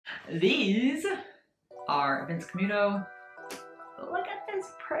These are Vince Camuto. Look at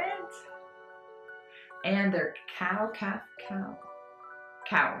this print. And they're cow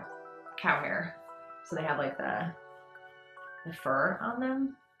hair. So they have like the fur on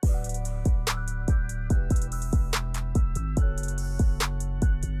them.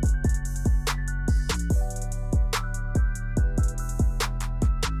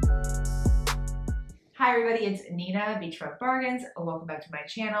 Hi everybody, it's Nina, Beachfront Bargains. Welcome back to my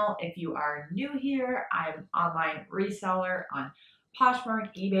channel. If you are new here, I'm an online reseller on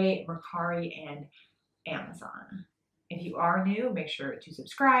Poshmark, eBay, Mercari, and Amazon. If you are new, make sure to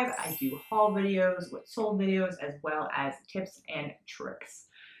subscribe. I do haul videos, what sold videos, as well as tips and tricks.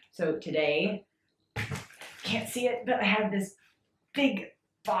 So today, can't see it, but I have this big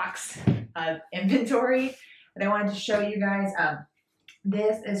box of inventory that I wanted to show you guys.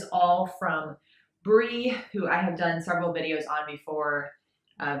 This is all from Bree, who I have done several videos on before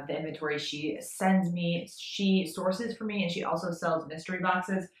of the inventory she sends me. She sources for me and she also sells mystery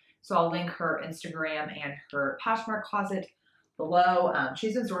boxes. So I'll link her Instagram and her Poshmark closet below.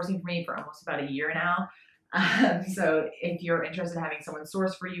 She's been sourcing for me for almost about a year now. So if you're interested in having someone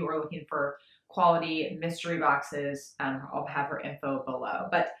source for you or looking for quality mystery boxes, I'll have her info below.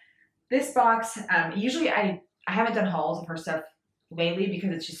 But this box, usually I haven't done hauls of her stuff lately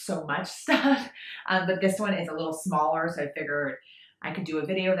because it's just so much stuff. But this one is a little smaller, so I figured I could do a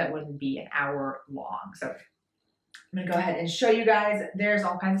video that wouldn't be an hour long. So I'm gonna go ahead and show you guys. There's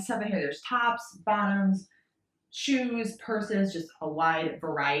all kinds of stuff in here. There's tops, bottoms, shoes, purses, just a wide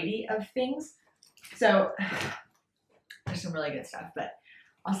variety of things. So there's some really good stuff, but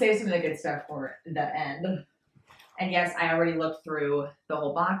I'll save some of the good stuff for the end. And yes, I already looked through the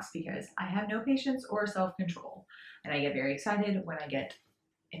whole box because I have no patience or self-control. And I get very excited when I get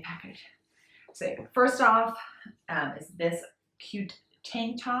a package. So first off is this cute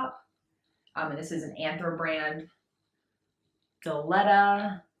tank top. And this is an Anthro brand.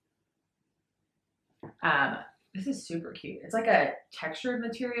 Diletta. This is super cute. It's like a textured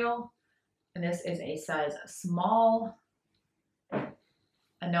material. And this is a size small.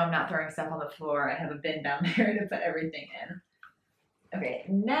 And no, I'm not throwing stuff on the floor. I have a bin down there to put everything in. Okay,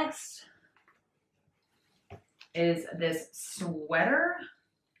 next is this sweater.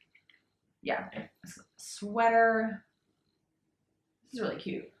 Yeah, sweater. This is really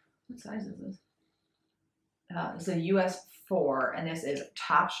cute. What size is this? It's a US 4, and this is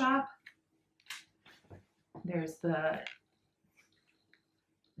Topshop. There's the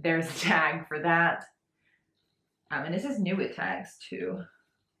tag for that. And this is new with tags too.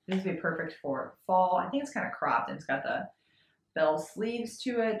 This would be perfect for fall. I think it's kind of cropped and it's got the bell sleeves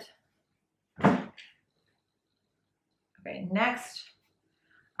to it. Okay, next,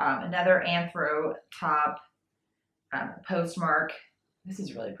 another Anthro top, Postmark. This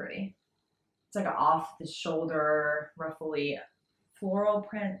is really pretty. It's like an off-the-shoulder, ruffly floral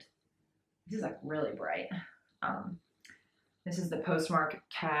print. This is like really bright. This is the Postmark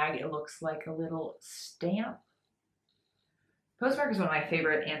tag. It looks like a little stamp. Postmark is one of my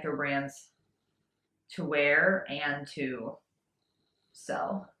favorite Anthro brands to wear and to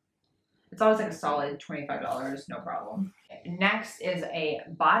sell. It's always like a solid $25, no problem. Next is a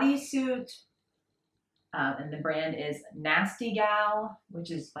bodysuit, and the brand is Nasty Gal, which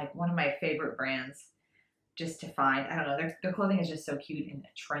is like one of my favorite brands just to find. I don't know, their clothing is just so cute and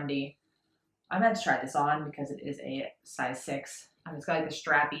trendy. I'm going to try this on because it is a size 6. It's got like the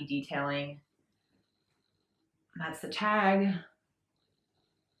strappy detailing. That's the tag.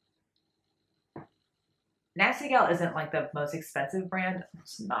 Nasty Gal isn't like the most expensive brand.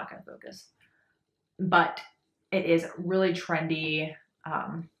 It's not going to focus. But it is really trendy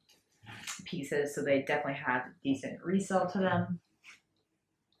pieces, so they definitely have decent resale to them.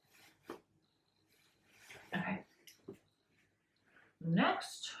 Okay.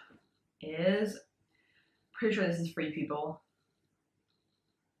 Next is, pretty sure this is Free People.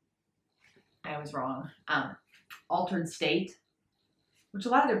 I was wrong. Altered State, which a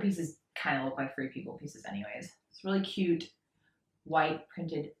lot of their pieces kind of look like Free People pieces anyways. It's really cute white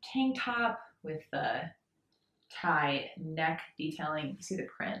printed tank top with the tie neck detailing. You can see the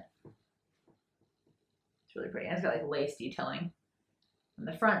print. It's really pretty. And it's got like lace detailing on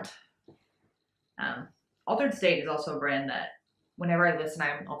the front. Altered State is also a brand that whenever I list an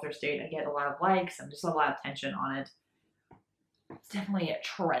item in Altered State, I get a lot of likes and just a lot of attention on it. It's definitely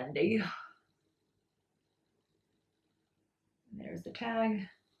trendy. And there's the tag.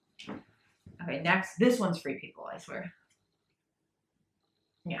 Okay, next, this one's Free People, I swear.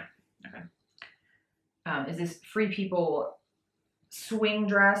 Yeah, okay. Is this Free People swing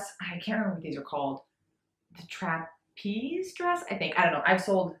dress? I can't remember what these are called. The trapeze dress, I think. I don't know. I've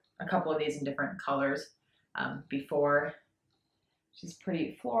sold a couple of these in different colors before. She's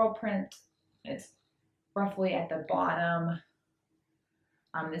pretty floral print. It's roughly at the bottom.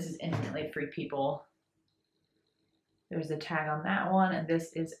 This is Infinitely Free People. There's the tag on that one, and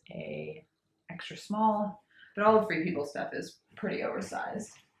this is a extra small, but all the Free People stuff is pretty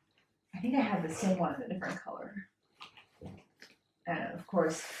oversized. I think I have the same one in a different color. And of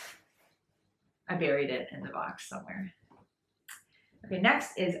course, I buried it in the box somewhere. Okay,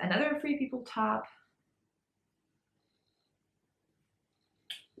 next is another Free People top.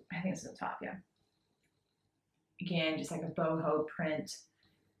 I think it's the top, yeah. Again, just like a boho print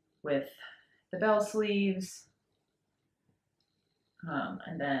with the bell sleeves.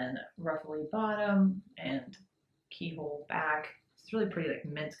 And then ruffly bottom and keyhole back. It's really pretty, like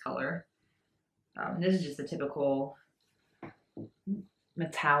mint color. This is just a typical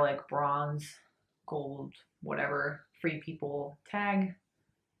metallic bronze, gold, whatever, Free People tag.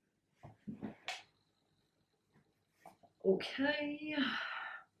 Okay,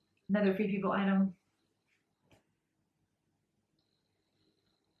 another Free People item.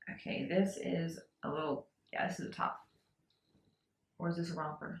 Okay, this is a little, yeah, this is a top. Or is this a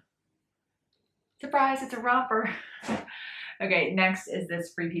romper? Surprise, it's a romper. Okay, next is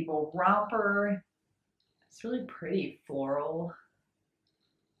this Free People romper. It's really pretty floral.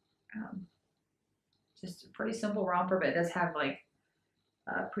 Just a pretty simple romper, but it does have like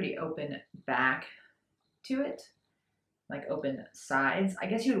a pretty open back to it, like open sides. I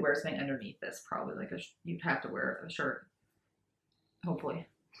guess you would wear something underneath this, probably like you'd have to wear a shirt, hopefully.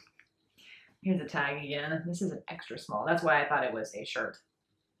 Here's the tag again. This is an extra small. That's why I thought it was a shirt,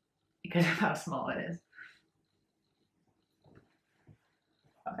 because of how small it is.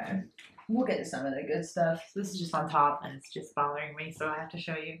 Okay, we'll get to some of the good stuff. This is just on top and it's just bothering me, so I have to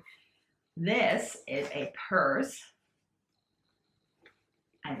show you. This is a purse,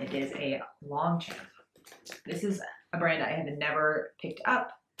 and it is a Longchamp. This is a brand I have never picked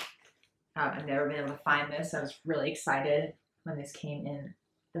up. I've never been able to find this. I was really excited when this came in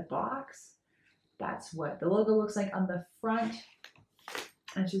the box. That's what the logo looks like on the front.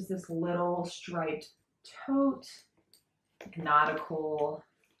 And it's just this little striped tote, nautical,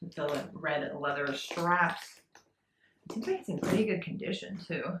 with the red leather straps. It seems like it's in pretty good condition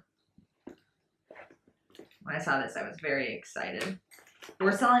too. When I saw this, I was very excited.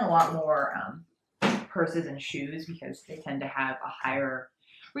 We're selling a lot more purses and shoes because they tend to have a higher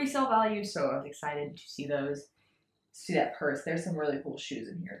resale value, so I was excited to see those. See that purse. There's some really cool shoes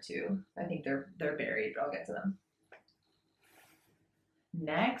in here too. I think they're buried, but I'll get to them.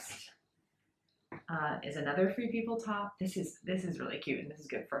 Next is another Free People top. This is really cute, and this is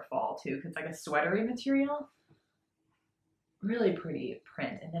good for fall too, because it's like a sweatery material. Really pretty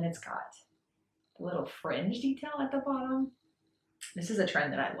print, and then it's got the little fringe detail at the bottom. This is a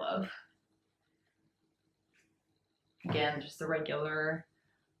trend that I love. Again, just the regular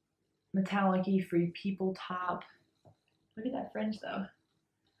metallic-y Free People top. Look at that fringe though.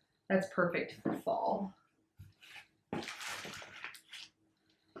 That's perfect for fall.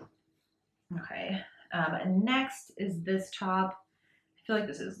 Okay, and next is this top. I feel like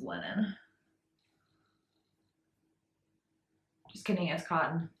this is linen. Just kidding, it's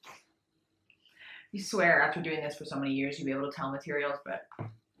cotton. You swear after doing this for so many years you'll be able to tell materials, but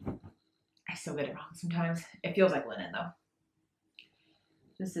I still get it wrong sometimes. It feels like linen though.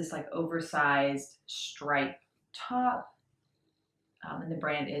 Just this like oversized stripe top. And the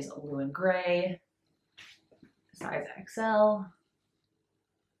brand is Blue and Gray, size XL.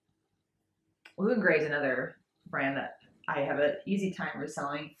 Blue and Gray is another brand that I have an easy time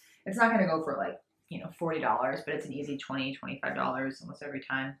reselling. It's not going to go for like, $40, but it's an easy $20, $25 almost every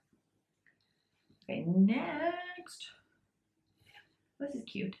time. Okay, next. This is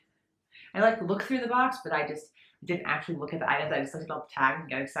cute. I like to look through the box, but I just didn't actually look at the items. I just looked at all the tags and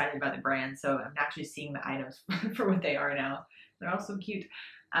got excited about the brand. So I'm actually seeing the items for what they are now. They're all so cute.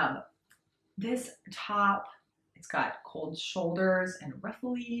 This top, it's got cold shoulders and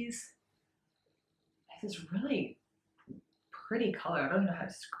ruffles. This is really pretty color. I don't know how to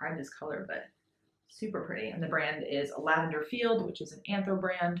describe this color, but super pretty. And the brand is Lavender Field, which is an Anthro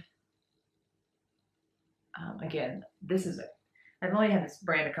brand. Again, I've only had this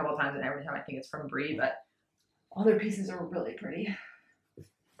brand a couple times, and every time I think it's from Brie, but all their pieces are really pretty.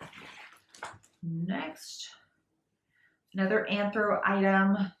 Next, another Anthro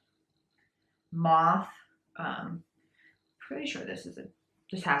item, Moth. Pretty sure this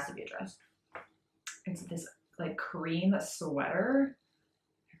has to be a dress. It's this like cream sweater.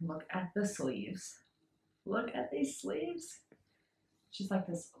 Look at the sleeves. Look at these sleeves. She's like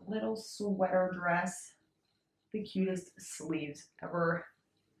this little sweater dress. The cutest sleeves ever.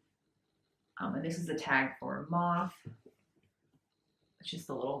 And this is the tag for moth. It's just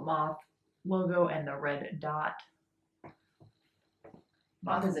the little moth logo and the red dot.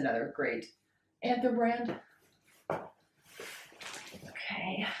 Moth is another great anthem brand.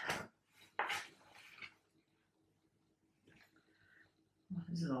 Okay.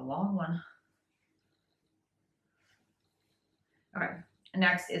 This is a long one. All right.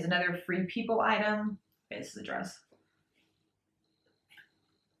 Next is another Free People item. Okay, this is the dress.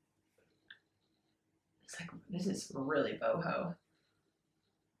 It's like, this is really boho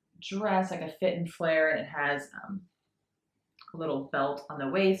dress, like a fit and flare, and it has a little belt on the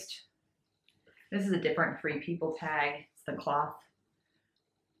waist. This is a different Free People tag. It's the cloth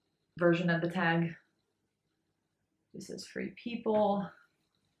version of the tag. This is Free People.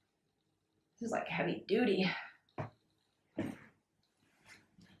 This is like heavy duty.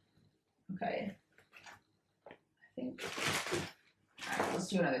 Okay. I think, all right, let's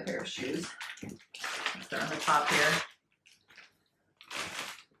do another pair of shoes. Let's start on the top here.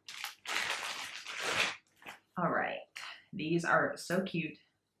 All right, these are so cute.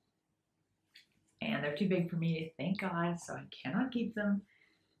 And they're too big for me, thank God, so I cannot keep them.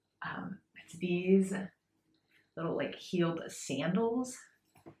 It's these little like heeled sandals.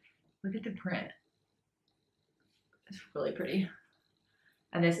 Look at the print. It's really pretty.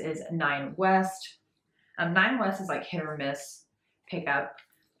 And this is 9 West. 9 West is like hit or miss pickup.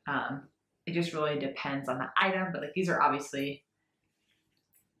 It just really depends on the item, but like these are obviously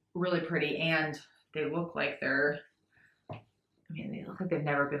really pretty and they look like they're, I mean, they look like they've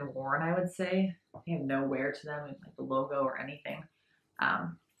never been worn, I would say. They have no wear to them, like the logo or anything.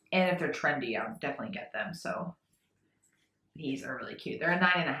 And if they're trendy, I'll definitely get them. So these are really cute. They're a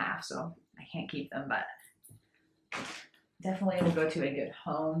 9.5, so I can't keep them, but definitely will go to a good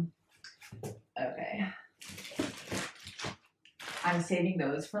home. Okay. I'm saving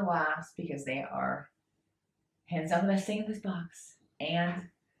those for last because they are hands down the best thing in this box. And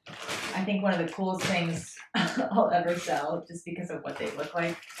I think one of the coolest things I'll ever sell just because of what they look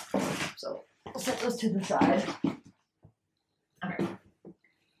like. So I'll set those to the side. Okay.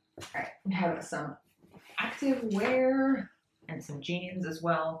 All right. We have some active wear and some jeans as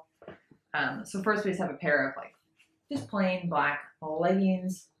well. So first we just have a pair of like just plain black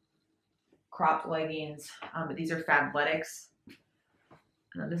leggings, cropped leggings, but these are Fabletics.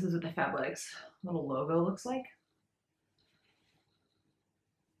 And then this is what the Fabletics little logo looks like.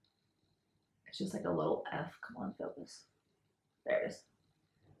 It's just like a little F. Come on, focus. There it is.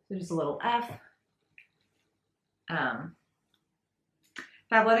 So just a little F.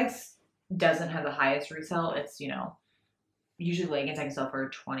 Fabletics doesn't have the highest resell. It's, you know, usually leggings I can sell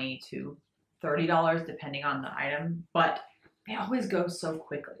for $20 to $30 depending on the item, but they always go so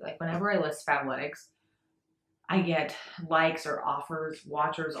quickly. Like whenever I list Fabletics, I get likes or offers,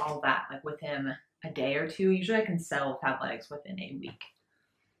 watchers, all that, like within a day or two. Usually I can sell Fabletics within a week.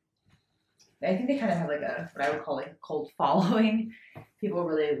 I think they kind of have like a, what I would call like a cult following. People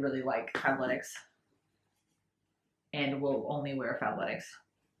really, really like Fabletics and will only wear Fabletics.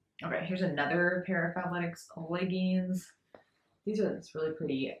 Okay, here's another pair of Fabletics leggings. These are this really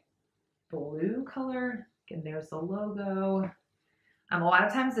pretty blue color. Again, there's the logo. A lot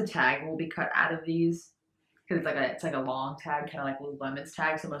of times the tag will be cut out of these because it's like a long tag, kind of like Lululemon's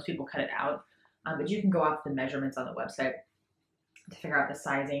tag. So most people cut it out, but you can go off the measurements on the website to figure out the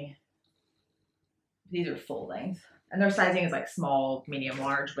sizing. These are full length, and their sizing is like small, medium,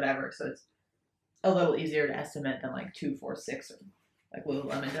 large, whatever. So it's a little easier to estimate than like 2, 4, 6, or like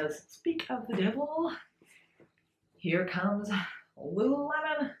Lululemon does. Speak of the devil, here comes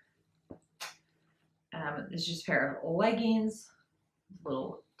Lululemon. It's just a pair of leggings,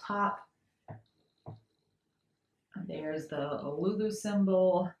 little top. And there's the Lulu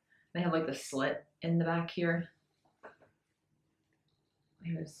symbol. They have like the slit in the back here.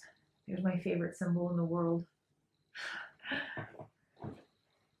 Here's my favorite symbol in the world.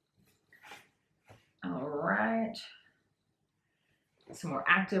 All right. Some more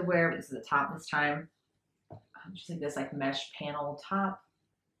active wear, but this is the top this time. Just like this like mesh panel top.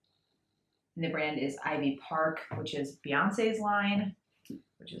 And the brand is Ivy Park, which is Beyonce's line,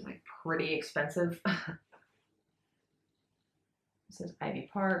 which is like pretty expensive. It says Ivy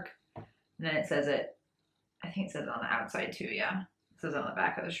Park. And then it says it, I think it says it on the outside too, yeah. It says it on the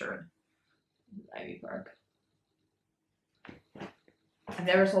back of the shirt. Ivy Park. I've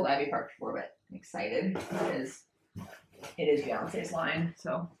never sold Ivy Park before, but I'm excited because it is Beyonce's line,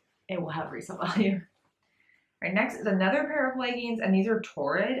 so it will have resale value. All right, next is another pair of leggings, and these are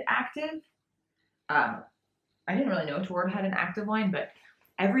Torrid active. I didn't really know Torrid had an active line, but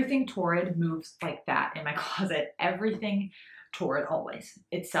everything Torrid moves like that in my closet. Everything Torrid always.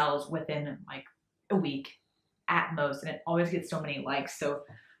 It sells within like a week at most, and it always gets so many likes. So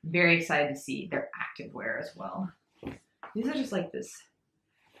I'm very excited to see their activewear as well. These are just like this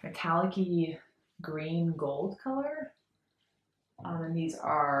metallic-y green gold color. And these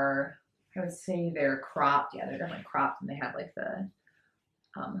are, I would say they're cropped. Yeah, they're definitely cropped, and they have like the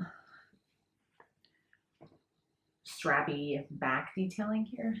strappy back detailing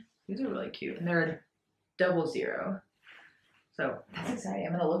here. These are really cute, and they're 00. So that's exciting.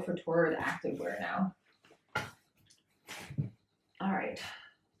 I'm gonna look for Torrid activewear now. All right.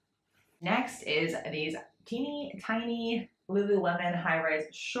 Next is these teeny tiny Lululemon high-rise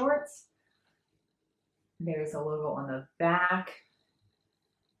shorts. There's a logo on the back.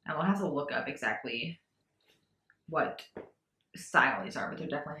 And we'll have to look up exactly what style these are, but they're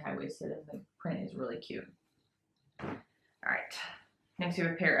definitely high-waisted, and the print is really cute. All right. Next we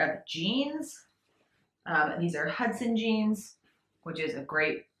have a pair of jeans. These are Hudson jeans, which is a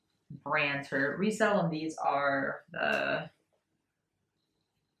great brand for resell, and these are the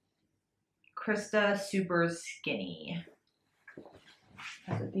Krista Super Skinny.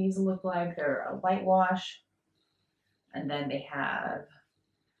 That's what these look like. They're a light wash, and then they have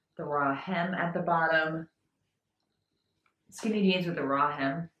the raw hem at the bottom. Skinny jeans with the raw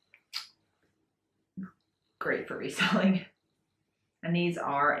hem. Great for reselling. And these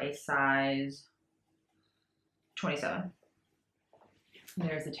are a size 27. And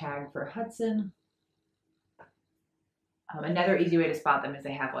there's the tag for Hudson. Another easy way to spot them is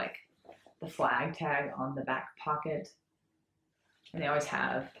they have like the flag tag on the back pocket. And they always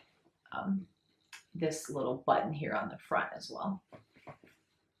have this little button here on the front as well.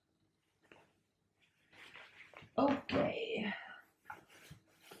 Okay.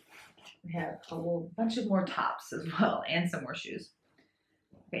 We have a whole bunch of more tops as well, and some more shoes.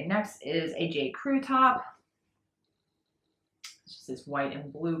 Okay, next is a J. Crew top. It's just this white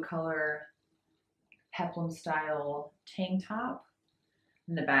and blue color, peplum style tank top.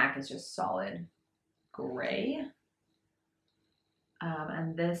 And the back is just solid gray.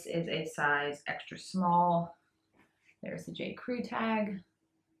 And this is a size extra small. There's the J. Crew tag.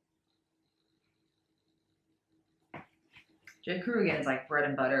 J. Crew again is like bread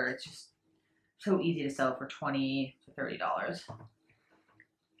and butter. It's just so easy to sell for $20 to $30.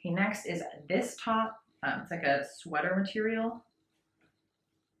 Okay, next is this top. It's like a sweater material.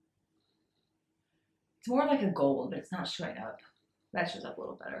 It's more like a gold, but it's not showing up. That shows up a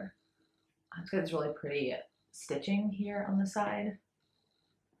little better. It's got this really pretty stitching here on the side.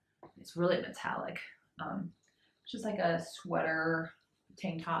 It's really metallic. It's just like a sweater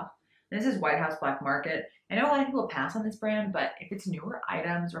tank top. This is White House Black Market. I know a lot of people pass on this brand, but if it's newer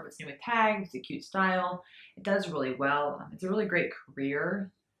items or if it's new with tags, it's a cute style, it does really well. It's a really great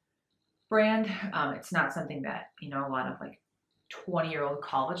career brand. It's not something that, you know, a lot of like 20-year-old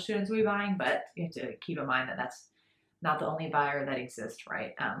college students will be buying, but you have to keep in mind that that's not the only buyer that exists,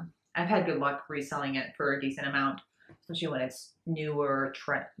 right? I've had good luck reselling it for a decent amount, especially when it's newer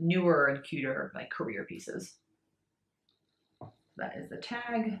and cuter, like career pieces. That is the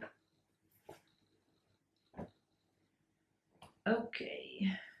tag. Okay.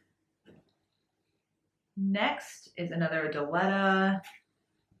 Next is another Diletta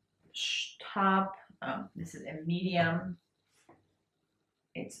top. This is a medium.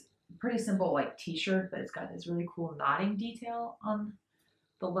 It's pretty simple like t-shirt, but it's got this really cool knotting detail on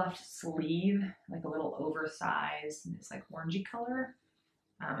the left sleeve, like a little oversized, and it's like orangey color.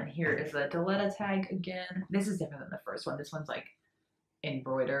 And here is the Diletta tag again. This is different than the first one. This one's like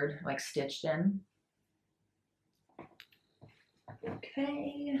embroidered, like stitched in.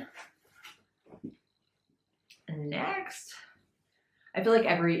 Okay. And next, I feel like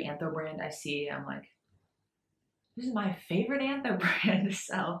every Antho brand I see, I'm like, this is my favorite Antho brand to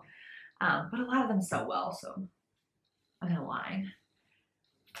sell. But a lot of them sell well, so I'm gonna lie.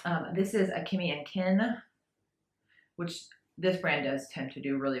 This is a Kimmy and Kin, which this brand does tend to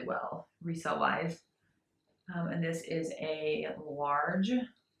do really well resale wise. And this is a large,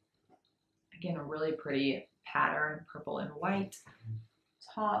 again, a really pretty pattern, purple and white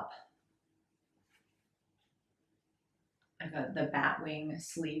top. I've got the batwing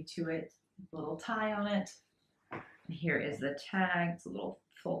sleeve to it, little tie on it. And here is the tag. It's a little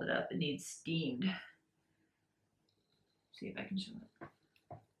folded up. It needs steamed. See if I can show it.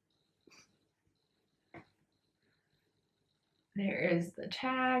 There is the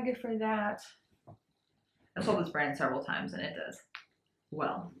tag for that. I've sold this brand several times and it does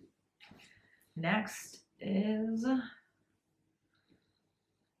well. Next is,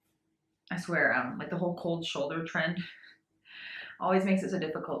 I swear, like the whole cold shoulder trend always makes it so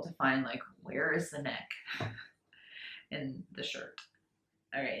difficult to find like where is the neck in the shirt.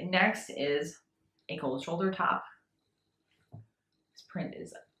 All right, next is a cold shoulder top. This print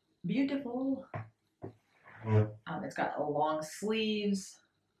is beautiful. It's got long sleeves,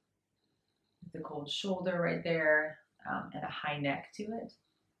 the cold shoulder right there, and a high neck to it.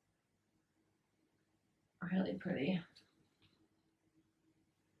 Really pretty.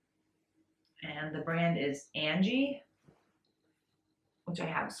 And the brand is Angie, which I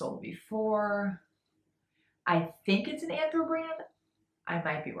have sold before. I think it's an Anthro brand. I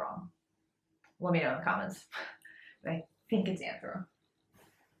might be wrong. Let me know in the comments. But I think it's Anthro.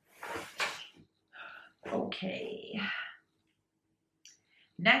 Okay.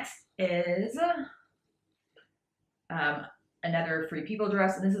 Next is another Free People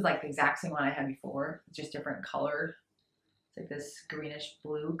dress. And this is like the exact same one I had before. It's just different color. It's like this greenish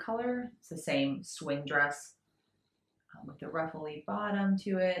blue color. It's the same swing dress with the ruffly bottom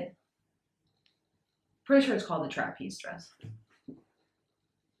to it. Pretty sure it's called the trapeze dress.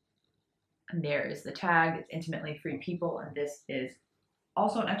 And there is the tag. It's Intimately Free People, and this is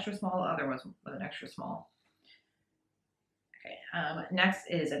also an extra small. The other was an extra small. Okay. Next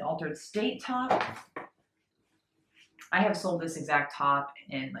is an Altered State top. I have sold this exact top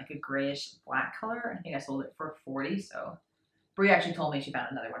in like a grayish black color. I think I sold it for $40. So Brie actually told me she found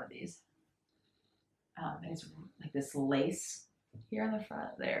another one of these. And it's like this lace here on the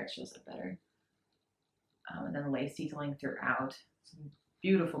front. There, it shows it better. And then lace detailing throughout. Some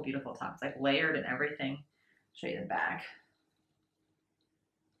beautiful, beautiful tops, like layered and everything. I'll show you the back.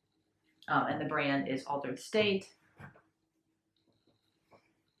 And the brand is Altered State.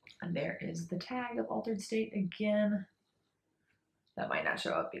 And there is the tag of Altered State again. That might not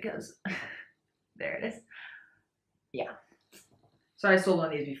show up because there it is. Yeah. So I sold one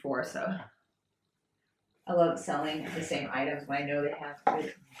of these before, so I love selling the same items when I know they have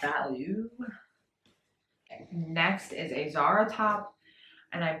good value. Okay. Next is a Zara top,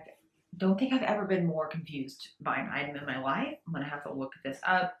 and I don't think I've ever been more confused by an item in my life. I'm gonna have to look this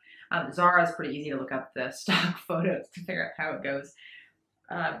up. Zara is pretty easy to look up the stock photos to figure out how it goes.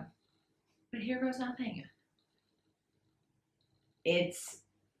 But here goes nothing. It's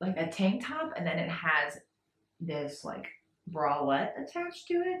like a tank top, and then it has this like bralette attached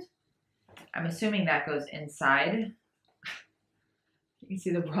to it. I'm assuming that goes inside. You can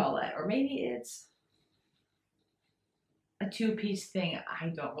see the bralette, or maybe it's a two-piece thing. I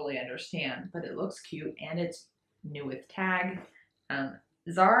don't really understand, but it looks cute, and it's new with tag.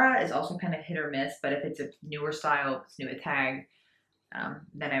 Zara is also kind of hit or miss, but if it's a newer style, it's new with tag,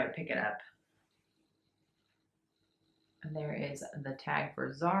 then I would pick it up. And there is the tag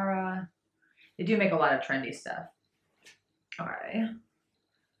for Zara. They do make a lot of trendy stuff. All right.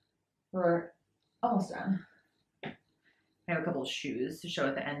 We're almost done. I have a couple of shoes to show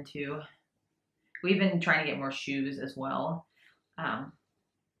at the end too. We've been trying to get more shoes as well.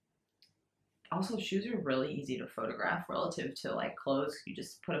 Also, shoes are really easy to photograph relative to like clothes. You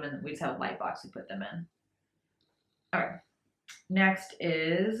just put them in, we just have a light box to put them in. All right. Next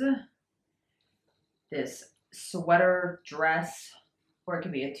is this sweater dress, or it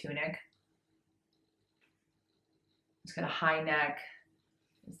could be a tunic. It's got a high neck.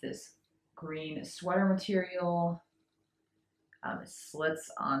 It's this green sweater material.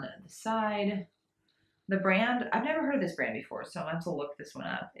 Slits on the side. The brand, I've never heard of this brand before, so I'm going to have to look this one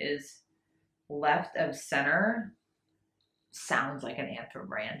up, is Left of Center. Sounds like an Anthro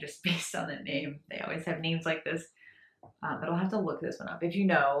brand just based on the name. They always have names like this. But I'll have to look this one up. If you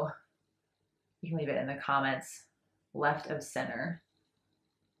know, you can leave it in the comments. Left of Center.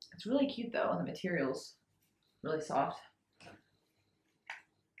 It's really cute though, and the material's really soft.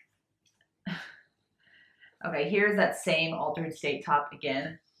 Okay, here's that same Altered State top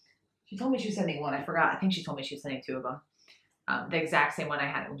again. She told me she was sending one. I forgot. I think she told me she was sending two of them. The exact same one I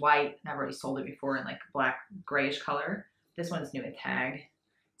had in white. I've already sold it before in like black grayish color. This one's new with tag.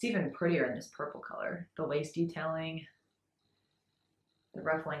 It's even prettier in this purple color. The lace detailing, the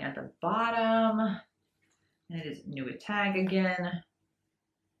ruffling at the bottom, and it is new with tag again.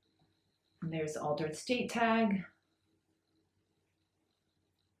 And there's the Altered State tag.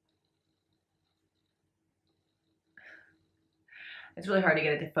 It's really hard to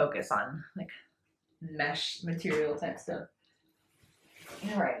get it to focus on like mesh material type stuff.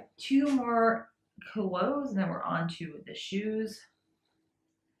 All right, two more clothes and then we're on to the shoes.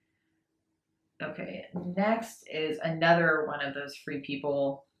 Okay, next is another one of those Free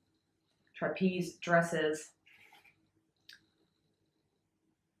People trapeze dresses.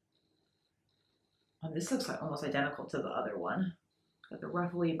 Oh, this looks like almost identical to the other one. Got the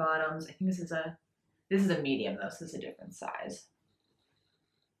ruffly bottoms. I think this is a medium though, so it's a different size.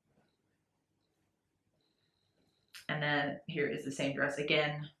 And then here is the same dress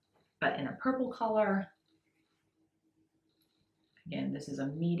again. but in a purple color. Again, this is a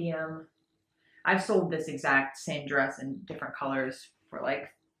medium. I've sold this exact same dress in different colors for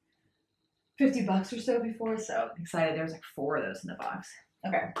like 50 bucks or so before, so I'm excited. There's like 4 of those in the box.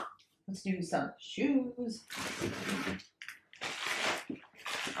 Okay, let's do some shoes.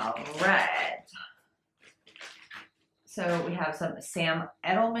 All right. So we have some Sam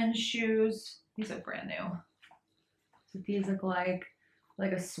Edelman shoes. These are brand new. So these look like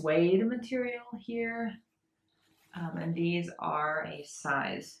a suede material here. And these are a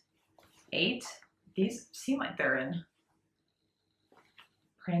size 8. These seem like they're in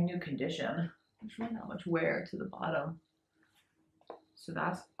brand new condition. There's really not much wear to the bottom. So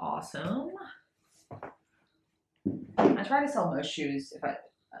that's awesome. I try to sell most shoes if I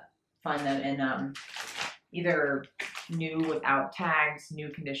find them in either new without tags, new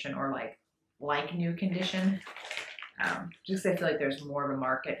condition, or like new condition. Just 'cause I feel like there's more of a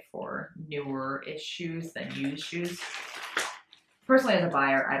market for newer-ish shoes than used shoes. Personally, as a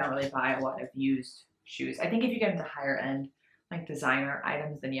buyer, I don't really buy a lot of used shoes. I think if you get into higher end, like designer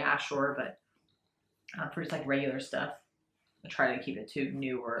items, then yeah, sure. But for just like regular stuff, I try to keep it to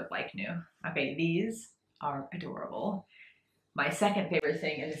new or like new. Okay, these are adorable. My second favorite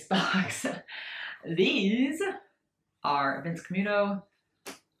thing in this box. These are Vince Camuto.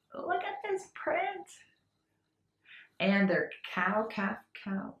 Look at this print. And they're cow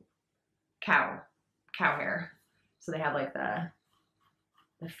hair. So they have like the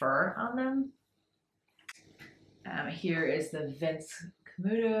fur on them. Here is the Vince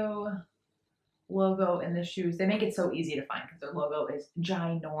Camuto logo in the shoes. They make it so easy to find because their logo is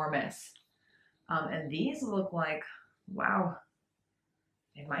ginormous. And these look like, wow,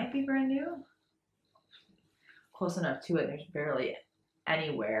 they might be brand new. Close enough to it, there's barely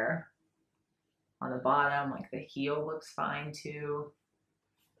anywhere on the bottom. Like the heel looks fine too.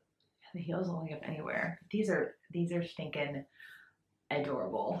 The heels don't look up anywhere. These are stinking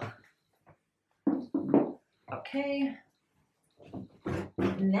adorable. Okay.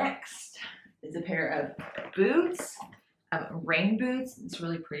 Next is a pair of boots, rain boots. It's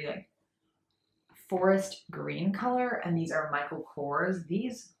really pretty, like forest green color, and these are Michael Kors.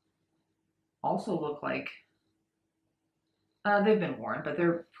 These also look like they've been worn, but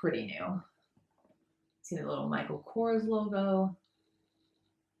they're pretty new. See the little Michael Kors logo,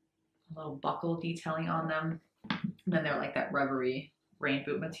 a little buckle detailing on them. And then they're like that rubbery rain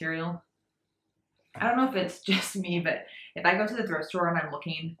boot material. I don't know if it's just me, but if I go to the thrift store and I'm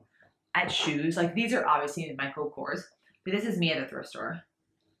looking at shoes, like these are obviously Michael Kors, but this is me at a thrift store.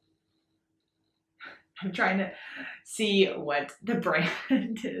 I'm trying to see what the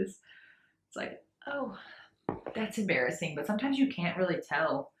brand is. It's like, oh, that's embarrassing, but sometimes you can't really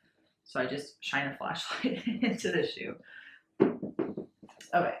tell. So I just shine a flashlight into the shoe.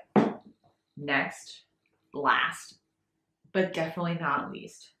 Okay, next, last, but definitely not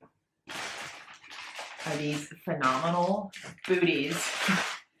least, are these phenomenal booties.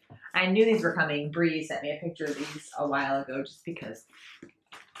 I knew these were coming. Bree sent me a picture of these a while ago just because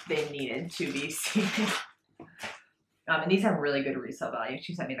they needed to be seen. And these have really good resale value.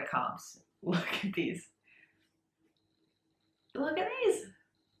 She sent me the comps. Look at these. Look at these.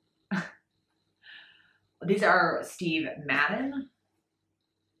 These are Steve Madden.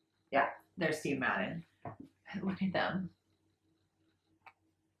 Yeah, they're Steve Madden. Look at them.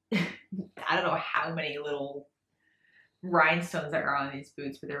 I don't know how many little rhinestones there are on these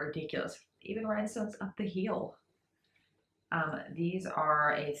boots, but they're ridiculous. Even rhinestones up the heel. These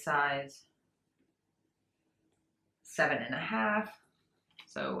are a size 7.5.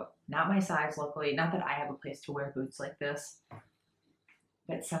 So not my size, luckily. Not that I have a place to wear boots like this,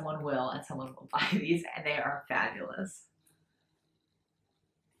 but someone will, and someone will buy these, and they are fabulous.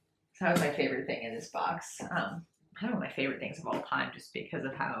 So that was my favorite thing in this box. I don't know my favorite things of all time just because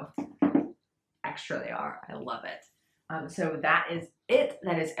of how extra they are. I love it. So that is it.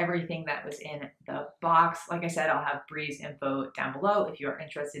 That is everything that was in the box. Like I said, I'll have Bree's info down below if you are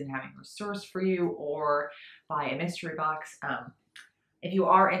interested in having a source for you or buy a mystery box. If you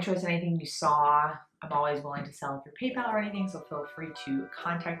are interested in anything you saw, I'm always willing to sell through PayPal or anything, so feel free to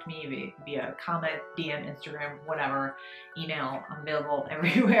contact me via comment, DM, Instagram, whatever, email. I'm available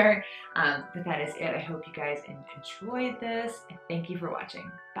everywhere. But that is it. I hope you guys enjoyed this, and thank you for watching.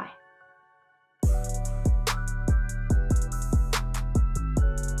 Bye.